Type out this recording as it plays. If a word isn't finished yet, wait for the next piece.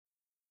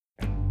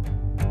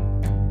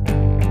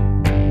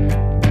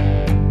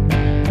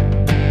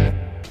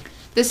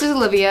This is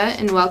Olivia,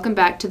 and welcome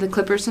back to the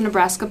Clippers of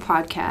Nebraska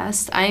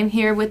podcast. I am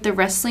here with the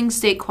wrestling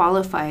state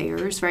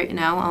qualifiers right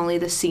now, only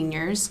the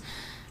seniors.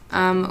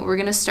 We're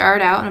going to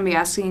start out and I'll be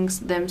asking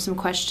them some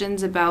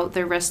questions about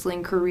their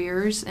wrestling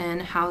careers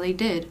and how they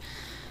did.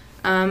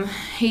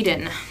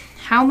 Hayden,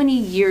 how many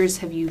years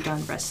have you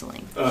done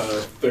wrestling?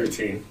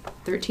 13.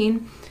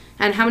 13?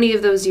 And how many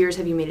of those years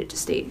have you made it to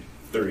state?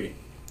 3.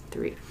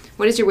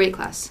 What is your weight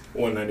class?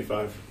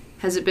 195.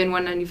 Has it been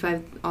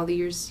 195 all the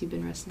years you've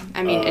been wrestling?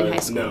 I mean, in high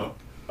school.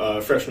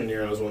 No. Freshman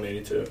year, I was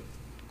 182.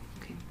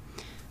 Okay.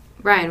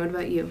 Ryan, what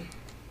about you?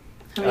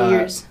 How many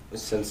years?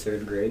 Since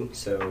 3rd grade,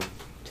 so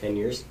 10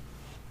 years.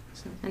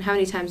 And how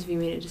many times have you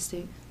made it to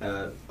state?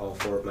 All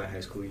 4 of my high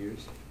school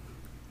years.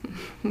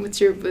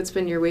 What's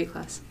been your weight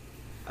class?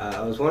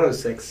 I was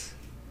 106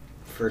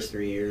 first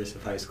 3 years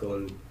of high school,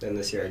 and then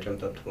this year I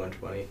jumped up to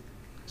 120,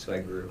 so I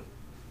grew.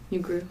 You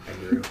grew? I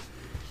grew.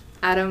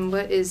 Adam,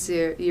 what is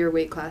your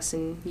weight class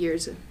in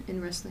years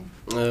in wrestling?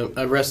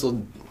 I've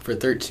wrestled for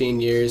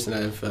 13 years, and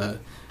I've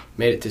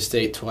made it to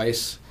state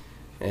twice.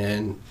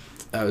 And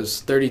I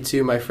was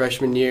 32 my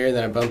freshman year, and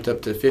then I bumped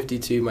up to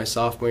 52 my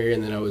sophomore year,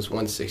 and then I was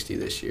 160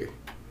 this year.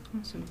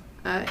 Awesome.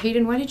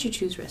 Hayden, why did you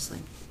choose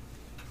wrestling?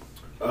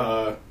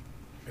 I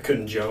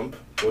couldn't jump.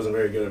 Wasn't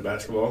very good at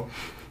basketball.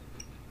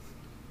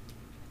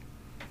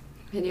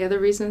 Any other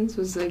reasons?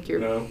 Was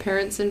your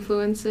parents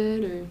influence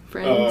it or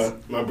friends?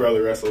 My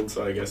brother wrestled,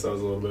 so I guess that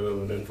was a little bit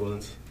of an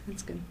influence.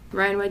 That's good.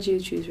 Ryan, why'd you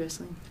choose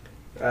wrestling?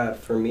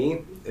 For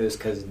me, it was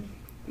because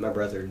my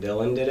brother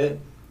Dylan did it,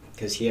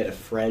 because he had a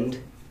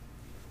friend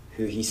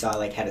who he saw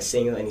had a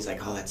singlet, and he's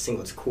like, oh, that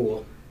singlet's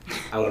cool.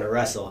 I want to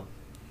wrestle.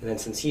 And then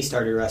since he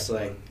started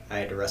wrestling, I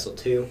had to wrestle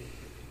too.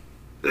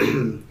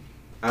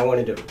 I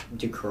wanted to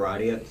do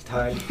karate at the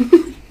time.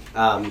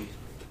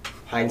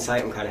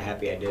 Hindsight, I'm kind of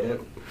happy I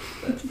didn't,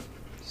 but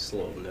just a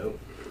little note.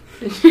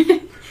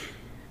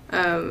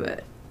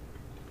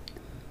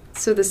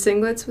 So the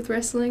singlets with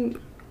wrestling,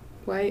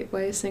 why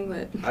a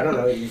singlet? I don't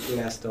know. You can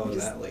ask Dylan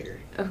that later.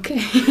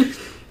 Okay.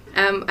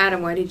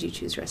 Adam, why did you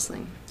choose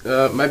wrestling?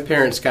 My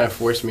parents kind of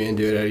forced me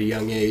into it at a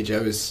young age. I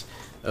was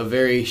a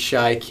very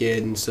shy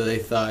kid, and so they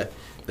thought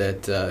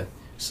that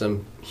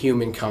some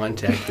human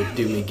contact would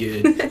do me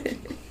good.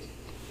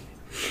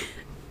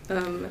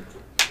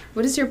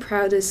 What is your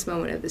proudest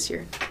moment of this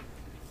year?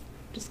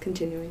 Just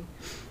continuing.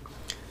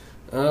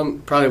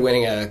 Probably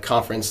winning a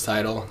conference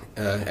title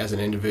as an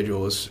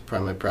individual was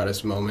probably my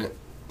proudest moment.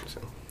 So.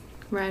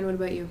 Ryan, what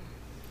about you?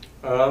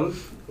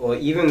 Well,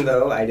 even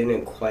though I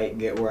didn't quite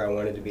get where I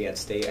wanted to be at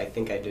state, I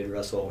think I did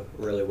wrestle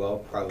really well,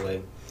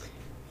 probably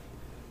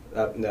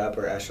up in the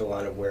upper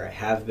echelon of where I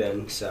have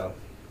been, so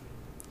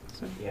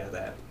yeah,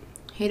 that.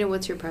 Hayden,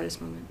 what's your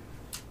proudest moment?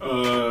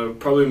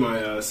 Probably my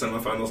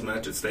semifinals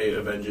match at state,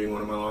 avenging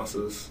one of my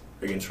losses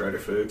against Ryder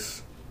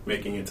Fuchs,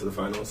 making it to the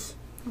finals.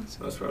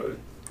 Awesome. That's probably.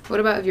 What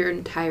about your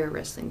entire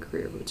wrestling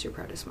career? What's your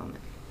proudest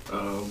moment?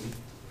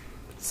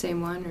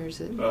 Same one, or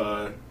is it?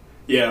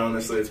 Yeah,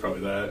 honestly, it's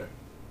probably that.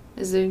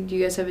 Do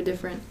you guys have a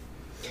different?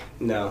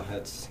 No,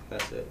 that's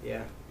it.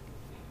 Yeah.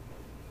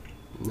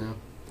 No.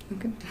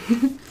 Okay.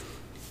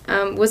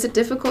 Was it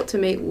difficult to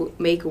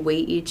make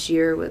weight each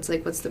year? What's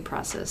the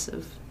process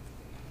of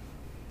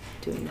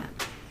doing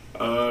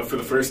that? For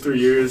the first 3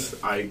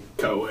 years, I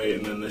cut weight,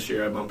 and then this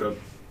year I bumped up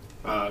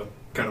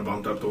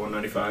to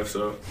 195,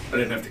 so I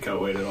didn't have to cut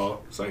weight at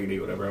all, so I could eat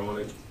whatever I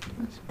wanted.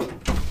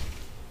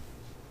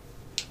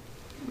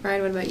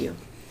 Ryan, what about you?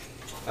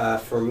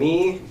 For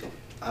me,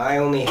 I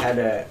only had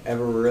to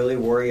ever really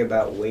worry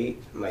about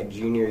weight my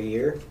junior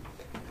year.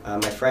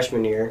 My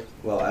freshman year,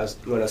 well, I was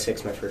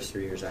 106 my first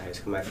 3 years of high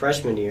school. My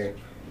freshman year,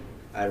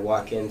 I'd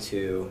walk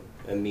into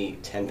a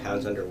meet 10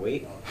 pounds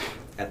underweight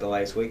at the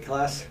lightest weight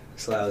class,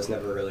 so that was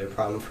never really a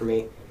problem for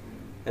me.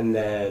 And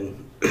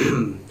then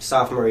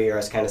sophomore year, I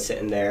was kind of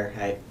sitting there.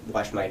 I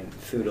watched my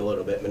food a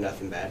little bit, but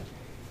nothing bad.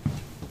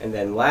 And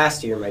then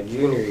last year, my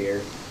junior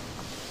year,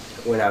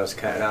 when I was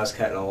cutting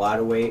a lot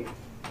of weight,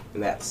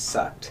 and that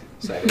sucked.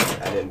 So I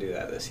didn't do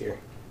that this year.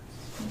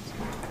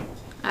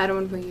 Adam,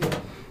 what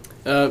about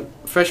you?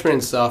 Freshman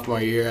and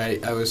sophomore year,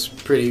 I was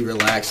pretty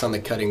relaxed on the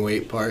cutting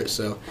weight part,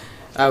 so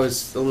I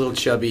was a little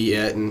chubby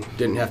yet and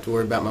didn't have to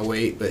worry about my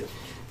weight. But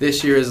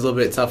this year is a little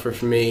bit tougher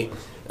for me.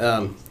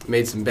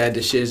 Made some bad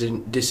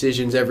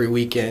decisions every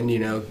weekend,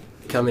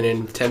 coming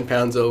in 10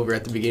 pounds over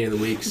at the beginning of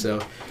the week. So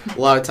a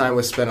lot of time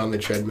was spent on the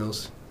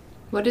treadmills.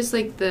 What is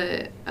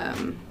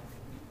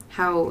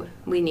how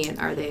lenient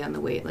are they on the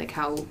weight?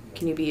 How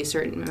can you be a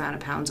certain amount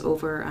of pounds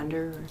over or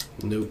under? Or?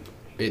 Nope.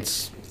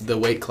 It's the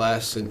weight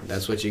class, and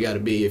that's what you got to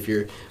be. If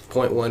you're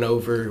 0.1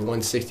 over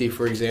 160,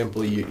 for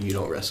example, you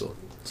don't wrestle.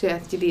 So you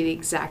have to be the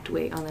exact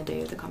weight on the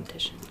day of the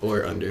competition?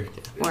 Or under.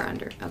 Yeah. Or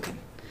under, okay.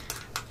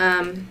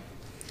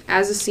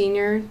 As a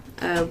senior,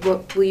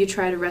 will you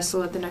try to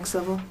wrestle at the next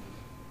level?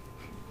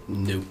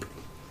 Nope.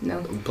 No?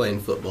 I'm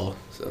playing football,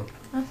 so.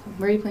 Awesome.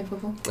 Where are you playing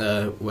football?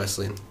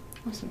 Wesleyan.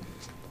 Awesome.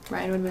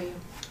 Ryan, what about you?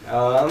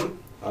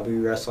 I'll be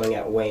wrestling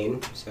at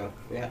Wayne, so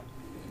yeah.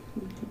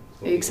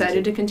 Are you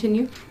excited to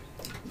continue?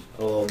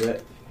 A little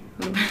bit.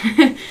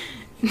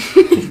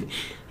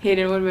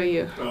 Hayden, what about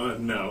you?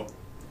 No.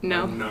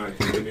 No? I'm not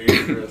continuing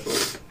to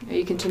wrestle. Are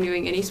you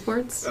continuing any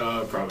sports?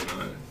 Probably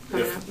not.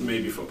 Probably not.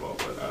 Maybe football,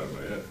 but I don't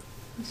know yet.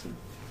 Awesome.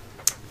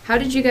 How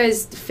did you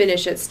guys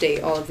finish at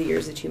state all of the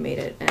years that you made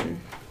it? And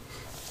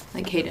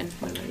like Hayden,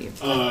 what about you?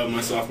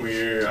 My sophomore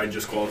year, I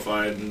just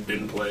qualified and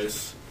didn't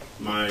place.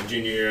 My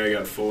junior year, I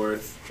got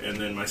 4th, and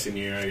then my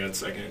senior year, I got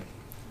 2nd.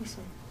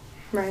 Awesome.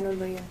 Ryan, what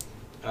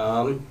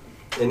about you?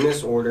 In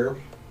this order,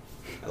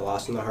 I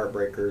lost in the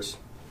Heartbreakers,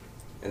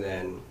 and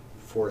then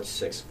 4th,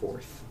 6th,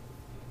 4th.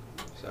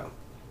 So,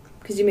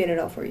 Because you made it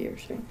all 4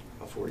 years, right?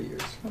 all 4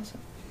 years. Awesome.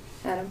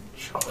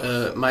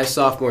 Adam? My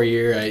sophomore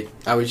year,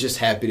 I was just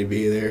happy to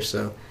be there,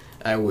 so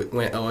I went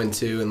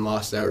 0-2 and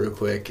lost out real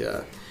quick.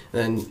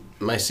 Then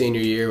my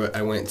senior year,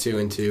 I went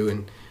 2-2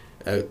 and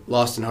I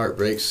lost in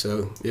Heartbreaks,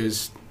 so it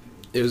was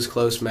a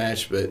close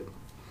match, but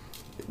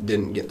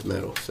didn't get the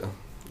medal. So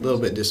a little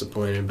bit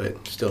disappointed,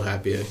 but still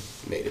happy I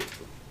made it.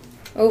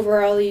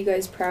 Overall, are you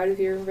guys proud of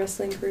your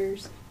wrestling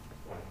careers?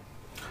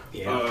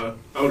 Yeah.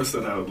 I would have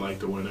said I would like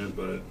to win it,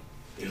 but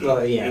you know,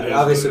 Well, yeah, it is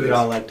obviously what it we'd is.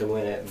 all like to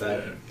win it, but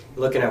Yeah.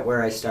 looking at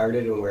where I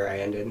started and where I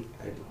ended,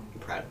 I'm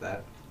proud of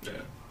that. Yeah,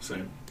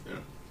 same.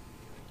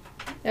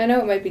 Yeah. I know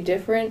it might be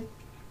different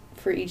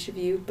for each of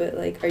you, but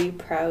like, are you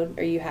proud?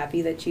 Are you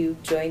happy that you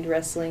joined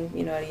wrestling,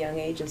 at a young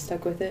age and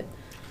stuck with it?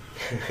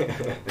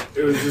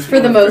 It was just For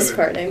the more of most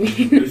part, I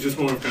It mean. was just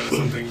more of kind of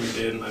something we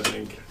did, and I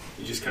think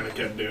you just kind of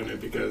kept doing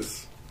it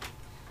because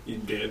you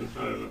did.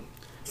 I don't know.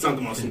 It's not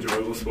the most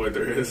enjoyable sport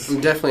there is. I'm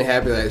definitely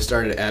happy that I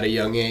started at a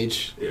young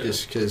age, Yeah.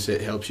 just because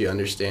it helps you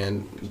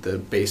understand the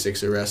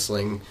basics of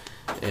wrestling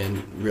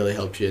and really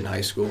helps you in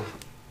high school.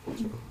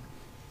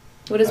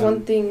 What is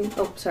one thing?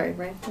 Oh, sorry,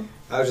 Ryan.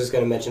 I was just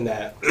going to mention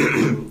that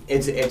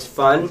it's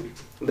fun,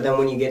 but then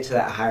when you get to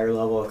that higher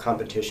level of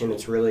competition,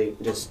 it's really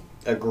just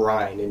a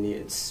grind, and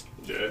it's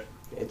Yeah.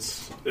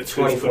 it's It's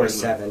who's put in the-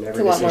 24/7. It's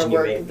Every a lot more decision you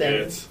work make. than- Yeah,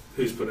 it's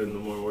who's put in the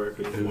more work,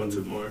 who wants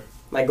it more.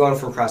 Like going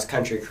from cross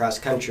country,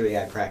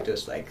 I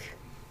practice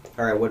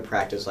I would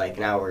practice like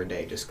an hour a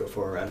day, just go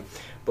for a run.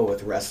 But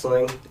with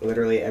wrestling,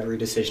 literally every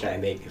decision I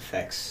make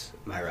affects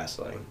my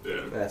wrestling. Yeah.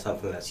 And that's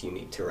something that's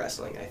unique to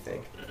wrestling, I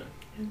think.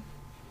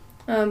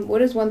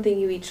 What is one thing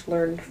you each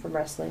learned from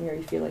wrestling, or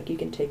you feel like you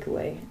can take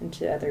away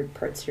into other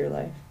parts of your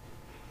life?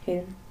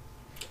 Hayden?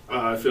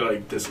 I feel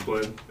like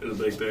discipline is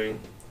a big thing.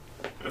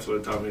 That's what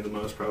it taught me the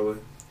most, probably.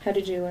 How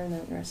did you learn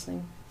that in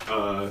wrestling?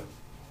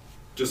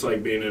 Just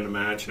like being in a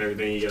match and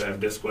everything, you gotta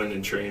have discipline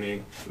and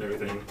training and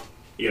everything.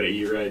 You gotta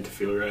eat right to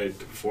feel right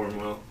to perform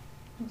well.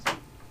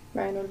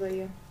 Ryan, what about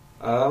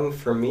you?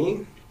 For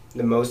me,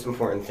 the most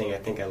important thing I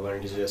think I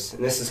learned is just,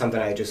 and this is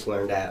something I just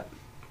learned at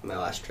my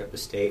last trip to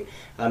state,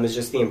 is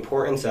just the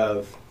importance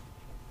of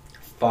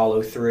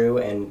follow through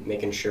and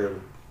making sure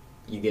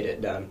you get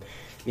it done.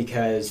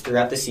 Because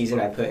throughout the season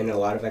I put in a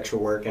lot of extra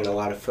work and a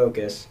lot of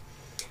focus,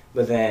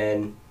 but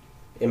then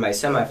in my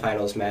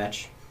semifinals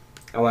match,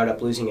 I wound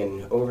up losing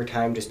in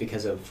overtime just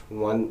because of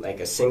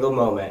a single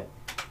moment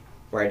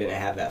where I didn't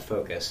have that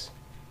focus.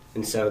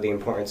 And so the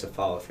importance of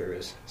follow through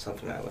is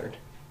something I learned.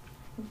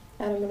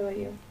 Adam, what about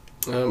you?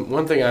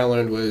 One thing I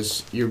learned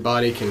was your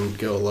body can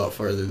go a lot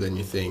farther than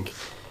you think.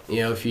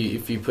 If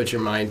you put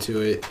your mind to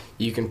it,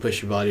 you can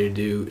push your body to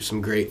do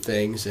some great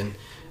things. And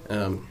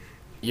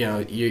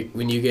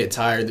when you get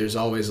tired, there's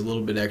always a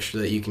little bit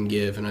extra that you can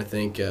give. And I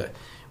think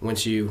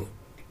once you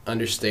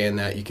understand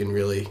that, you can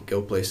really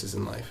go places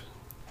in life.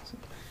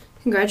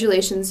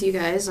 Congratulations, you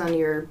guys, on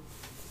your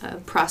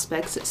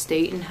prospects at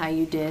state and how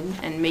you did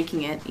and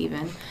making it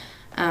even.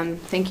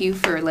 Thank you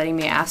for letting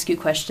me ask you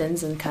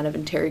questions and kind of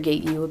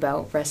interrogate you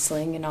about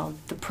wrestling and all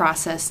the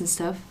process and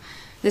stuff.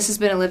 This has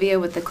been Olivia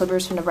with the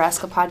Clippers from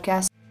Nebraska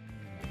podcast.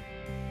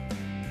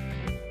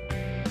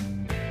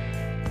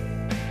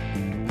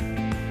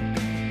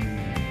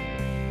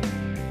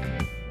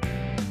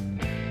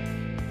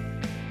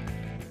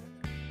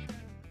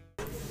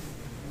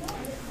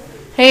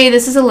 Hey,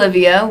 this is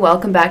Olivia.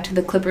 Welcome back to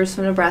the Clippers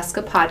from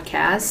Nebraska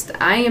podcast.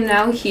 I am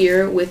now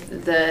here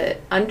with the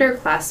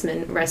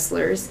underclassmen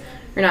wrestlers,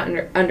 or not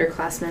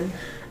underclassmen,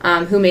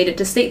 who made it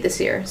to state this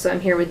year. So I'm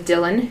here with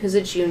Dylan, who's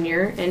a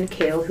junior, and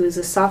Kale, who's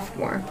a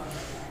sophomore.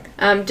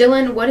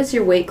 Dylan, what is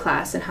your weight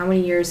class, and how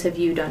many years have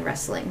you done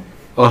wrestling?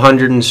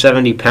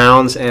 170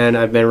 pounds, and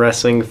I've been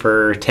wrestling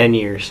for 10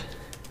 years.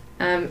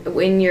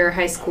 In your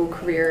high school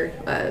career,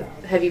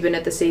 have you been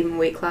at the same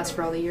weight class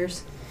for all the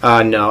years?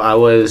 No, I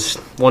was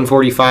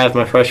 145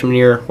 my freshman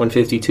year,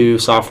 152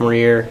 sophomore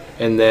year,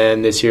 and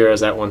then this year I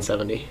was at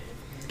 170.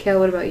 Kale,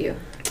 what about you?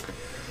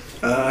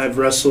 I've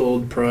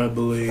wrestled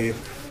probably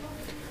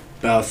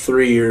about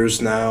 3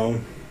 years now,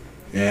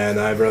 and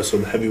I've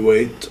wrestled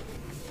heavyweight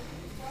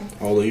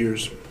all the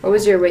years. What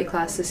was your weight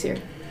class this year?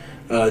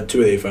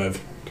 285.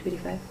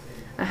 285.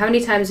 How many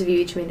times have you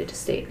each made it to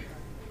state?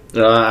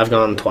 I've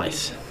gone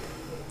twice.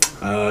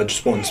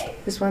 Just once.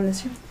 This one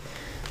this year?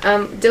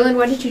 Dylan,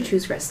 why did you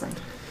choose wrestling?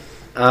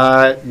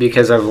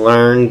 Because I've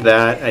learned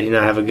that I do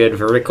not have a good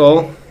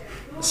vertical,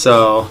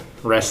 so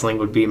wrestling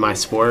would be my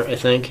sport, I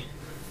think.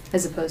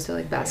 As opposed to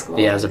like basketball?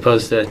 Yeah, as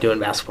opposed to doing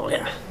basketball,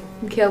 yeah.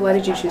 Mikhail, why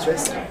did you choose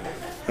wrestling?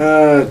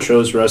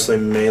 Chose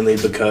wrestling mainly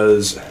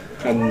because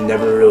I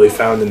never really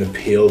found an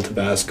appeal to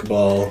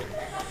basketball.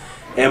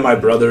 And my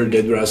brother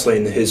did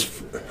wrestling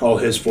all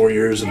his 4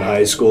 years of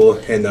high school,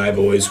 and I've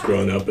always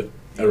grown up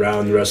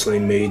around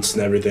wrestling meets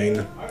and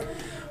everything.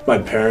 My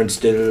parents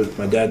did it.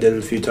 My dad did it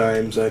a few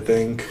times, I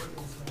think.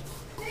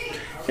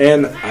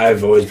 And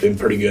I've always been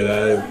pretty good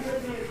at it.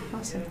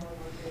 Awesome.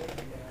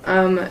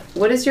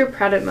 What is your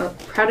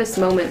proudest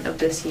moment of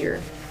this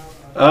year?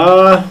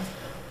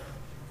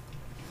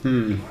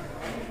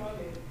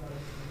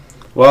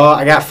 Well,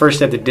 I got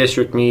first at the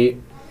district meet,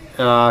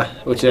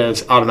 which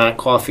is automatic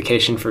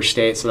qualification for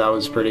state, so I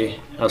was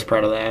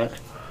proud of that.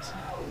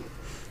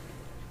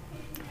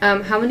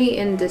 How many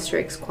in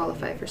districts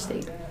qualify for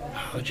state?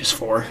 Just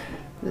 4.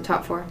 The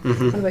top 4?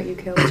 Mm-hmm. What about you,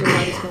 Kale? What's your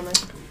proudest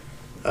moment?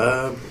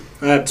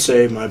 I have to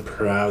say my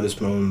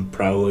proudest moment would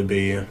probably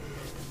be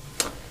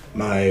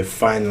my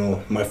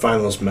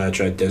finals match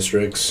at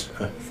districts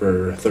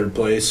for 3rd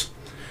place.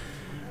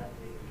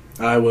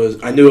 I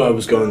knew I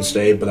was going to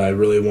state, but I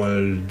really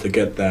wanted to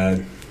get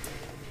that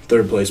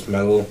 3rd place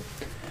medal,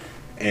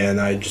 and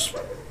I just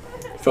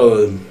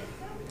felt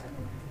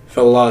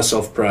a lot of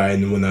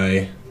self-pride when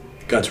I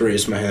got to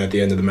raise my hand at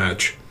the end of the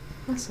match.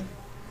 Awesome.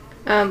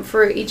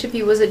 For each of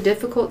you, was it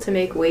difficult to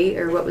make weight,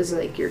 or what was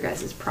like your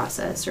guys'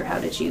 process, or how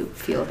did you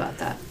feel about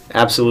that?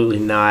 Absolutely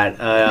not.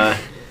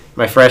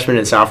 My freshman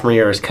and sophomore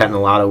year I was cutting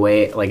a lot of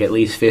weight, like at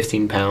least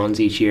 15 pounds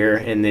each year,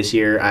 and this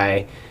year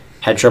I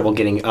had trouble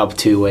getting up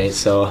to weight,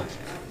 so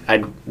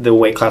the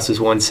weight class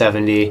was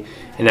 170,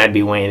 and I'd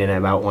be weighing in at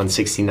about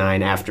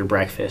 169 after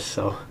breakfast,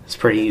 so it's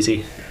pretty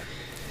easy.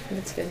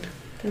 That's good.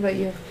 What about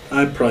you?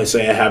 I'd probably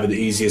say I have it the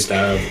easiest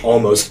out of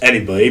almost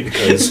anybody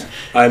because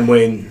I'm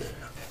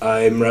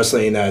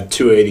wrestling at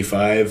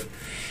 285,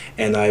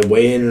 and I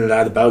weigh in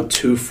at about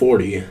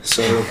 240,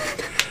 so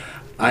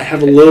I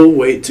have a little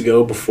weight to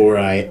go before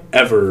I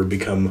ever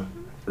become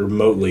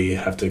remotely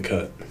have to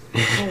cut.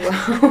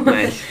 Oh, wow.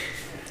 Nice.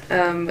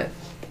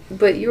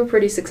 But you were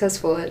pretty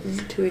successful at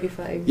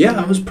 285. Yeah,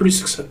 I was pretty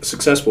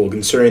successful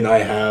considering I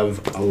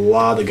have a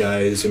lot of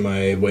guys in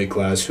my weight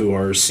class who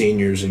are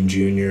seniors and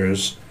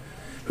juniors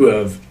who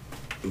have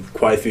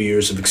quite a few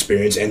years of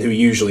experience and who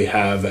usually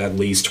have at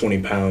least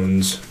 20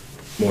 pounds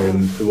more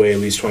than who weigh at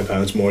least 20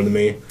 pounds more than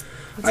me.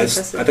 I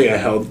think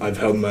I've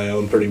held my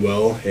own pretty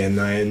well, and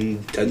I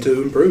intend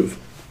to improve.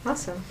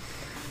 Awesome.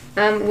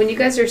 When you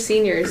guys are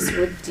seniors,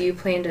 do you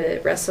plan to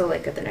wrestle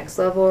like at the next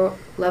level,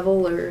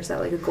 or is that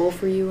like a goal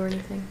for you or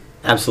anything?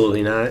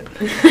 Absolutely not.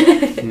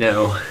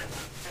 No.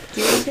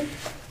 Do you want to?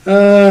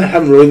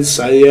 Haven't really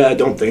decided yet. I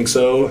don't think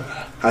so.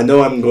 I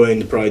know I'm going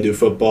to probably do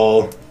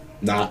football.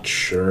 Not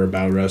sure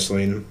about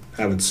wrestling.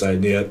 Haven't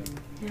decided yet.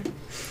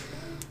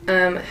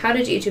 Yeah. How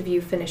did each of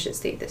you finish at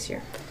state this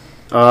year?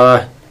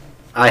 I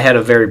had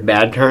a very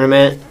bad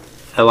tournament.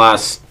 I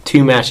lost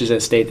 2 matches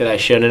at state that I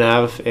shouldn't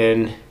have,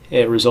 and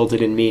it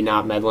resulted in me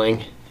not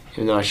medaling,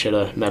 even though I should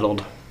have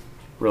medaled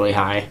really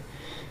high.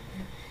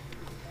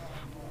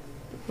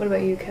 What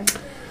about you,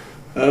 Kevin?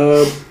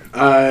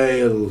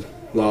 I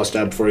lost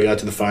out before I got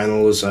to the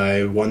finals.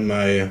 I won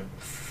my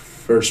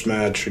first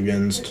match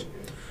against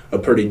a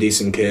pretty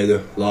decent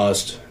kid,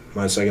 lost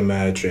my second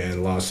match,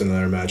 and lost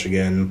another match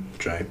again,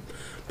 which I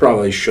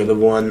probably should have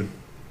won.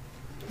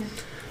 Yeah.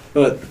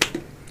 But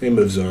it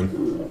moves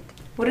on.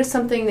 What is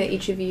something that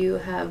each of you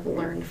have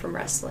learned from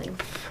wrestling?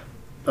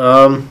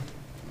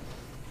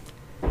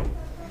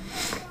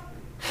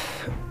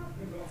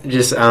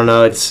 Just, I don't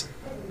know, it's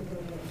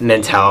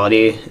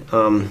mentality.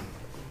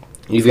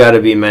 You've got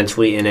to be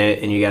mentally in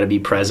it, and you got to be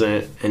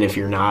present, and if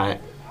you're not,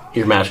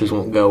 your matches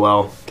won't go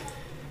well.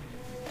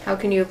 How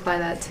can you apply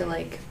that to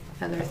like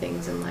other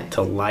things in life?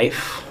 To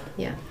life?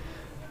 Yeah.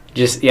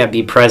 Just,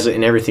 be present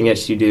in everything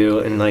that you do,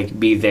 and like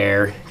be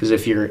there, because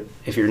if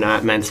you're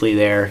not mentally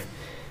there,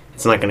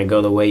 it's not going to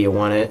go the way you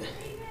want it.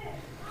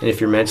 And if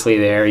you're mentally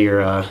there,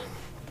 you're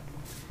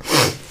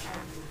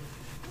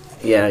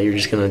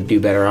just going to do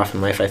better off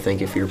in life, I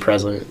think, if you're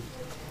present.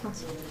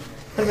 Awesome.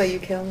 What about you,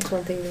 Kale? What's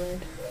one thing you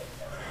learned?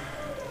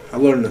 I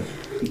learned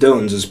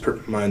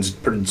mine's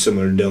pretty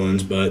similar to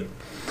Dylan's, but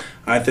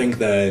I think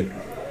that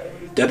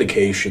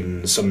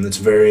dedication is something that's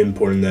very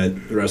important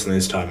that wrestling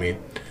has taught me.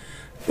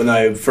 When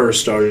I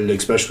first started,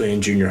 especially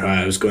in junior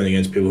high, I was going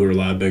against people who were a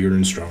lot bigger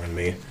and stronger than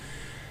me.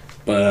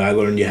 But I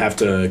learned you have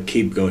to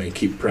keep going,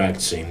 keep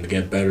practicing to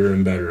get better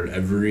and better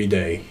every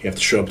day. You have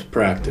to show up to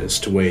practice,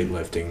 to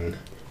weightlifting.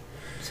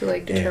 So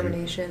like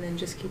determination and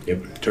just keep...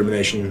 Yep,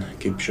 determination,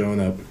 keep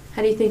showing up.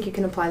 How do you think you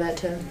can apply that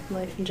to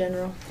life in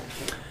general?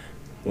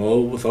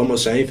 Well, with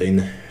almost anything,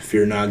 if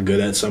you're not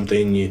good at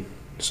something, you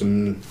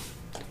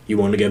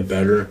want to get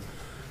better,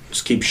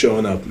 just keep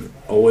showing up.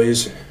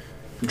 Always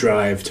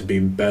drive to be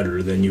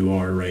better than you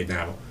are right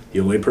now. The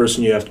only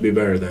person you have to be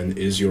better than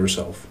is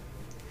yourself.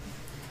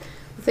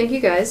 Thank you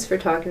guys for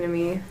talking to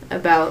me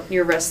about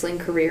your wrestling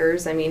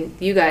careers. I mean,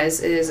 you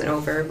guys, it isn't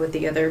over. With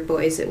the other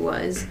boys, it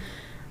was.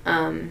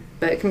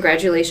 But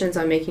congratulations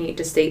on making it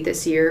to state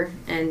this year,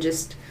 and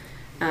just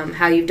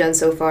how you've done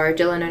so far.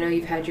 Dylan, I know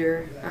you've had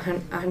your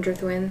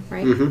 100th win,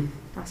 right?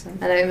 Mm-hmm. Awesome.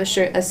 And I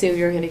assume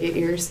you're going to get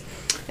yours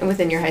and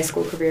within your high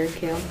school career,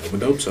 Kale. I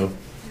would hope so.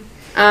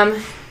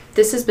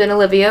 This has been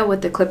Olivia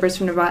with the Clippers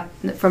from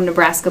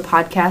Nebraska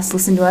podcast.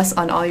 Listen to us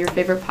on all your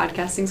favorite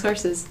podcasting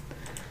sources.